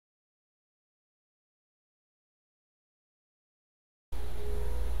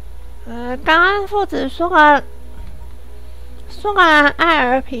刚刚父子苏格兰艾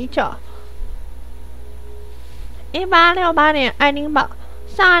尔啤酒，1868年爱丁堡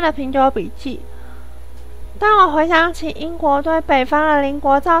上岸的品酒笔记。当我回想起英国对北方的邻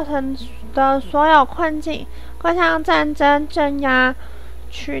国造成的所有困境，各项战争、镇压、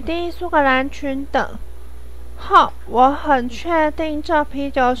取缔苏格兰群等后，我很确定这啤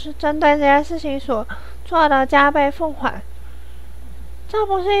酒是针对这些事情所做的加倍奉还。这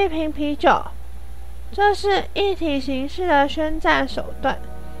不是一瓶啤酒，这是一体形式的宣战手段。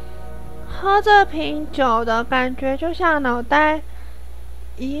喝这瓶酒的感觉就像脑袋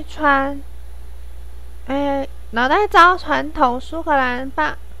遭传统苏格兰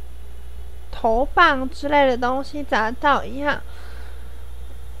头棒之类的东西砸到一样。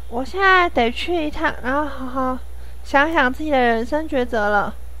我现在得去一趟，然后好好想想自己的人生抉择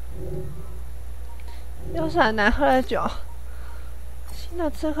了。又是很难喝的酒。新的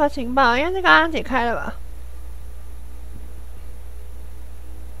刺客情报，应该是刚刚解开了吧？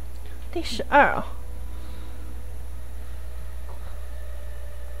第12哦。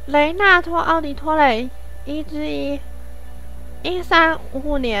雷纳托·奥迪托雷1之1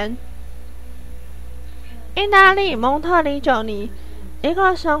 1355年，意大利蒙特里久尼，一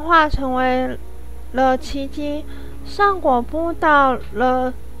个神话成为了奇迹，上果布到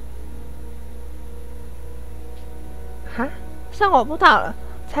了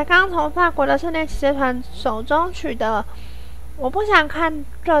才刚从法国的圣殿骑士团手中取得。我不想看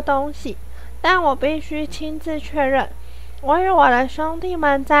这东西，但我必须亲自确认。我与我的兄弟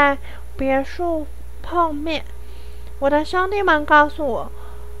们在别墅碰面，我的兄弟们告诉我，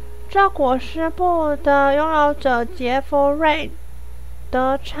这裹尸布的拥有者杰弗瑞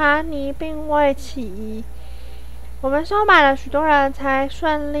德查尼并未起疑。我们收买了许多人才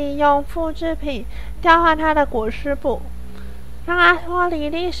顺利用复制品调换他的裹尸布，让他脱离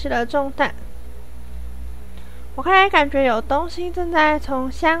历史的重担。我可以感觉有东西正在从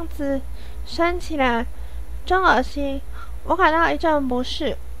箱子升起来，真恶心！我感到一阵不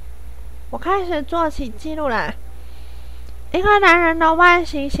适。我开始做起记录来。一个男人的外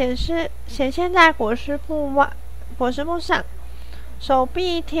形显现在裹尸布上，手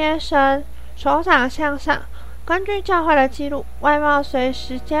臂贴身，手掌向上。根据教会的记录，外貌随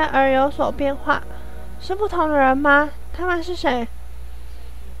时间而有所变化。是不同的人吗？他们是谁？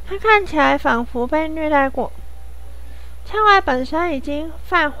他看起来仿佛被虐待过。枪尾本身已经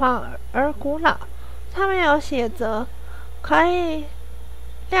泛黄而古老，上面有血渍，可以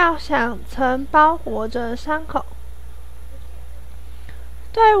料想曾包裹着伤口。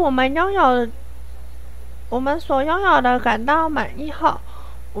对我们所拥有的感到满意后，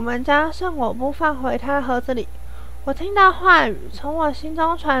我们将圣果布放回它的盒子里。我听到话语从我心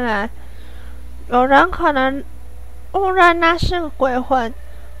中传来，有人可能误认那是个鬼魂，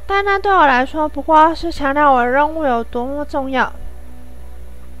但那对我来说不过是强调我的任务有多么重要。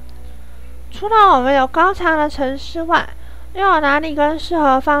除了我们有高墙的城市外，又有哪里更适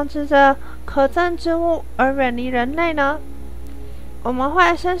合放置这可憎之物而远离人类呢？我们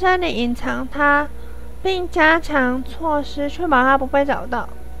会深深地隐藏它，并加强措施确保它不被找到。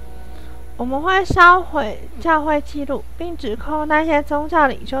我们会烧毁教会记录，并指控那些宗教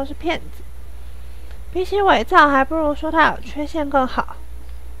领袖是骗子。比起伪造，还不如说他有缺陷更好。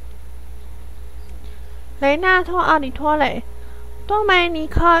雷纳托·奥迪托雷，多梅尼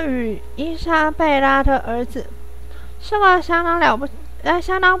克与伊莎贝拉的儿子，是个相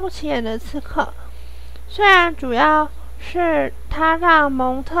当不起眼的刺客。虽然主要是他让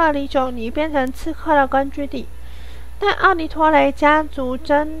蒙特里久尼变成刺客的根据地，但奥迪托雷家族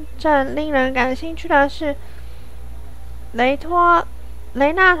真正令人感兴趣的是雷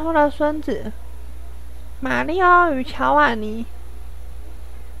纳托的孙子马利欧与乔瓦尼。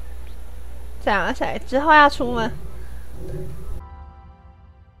这样谁之后要出门？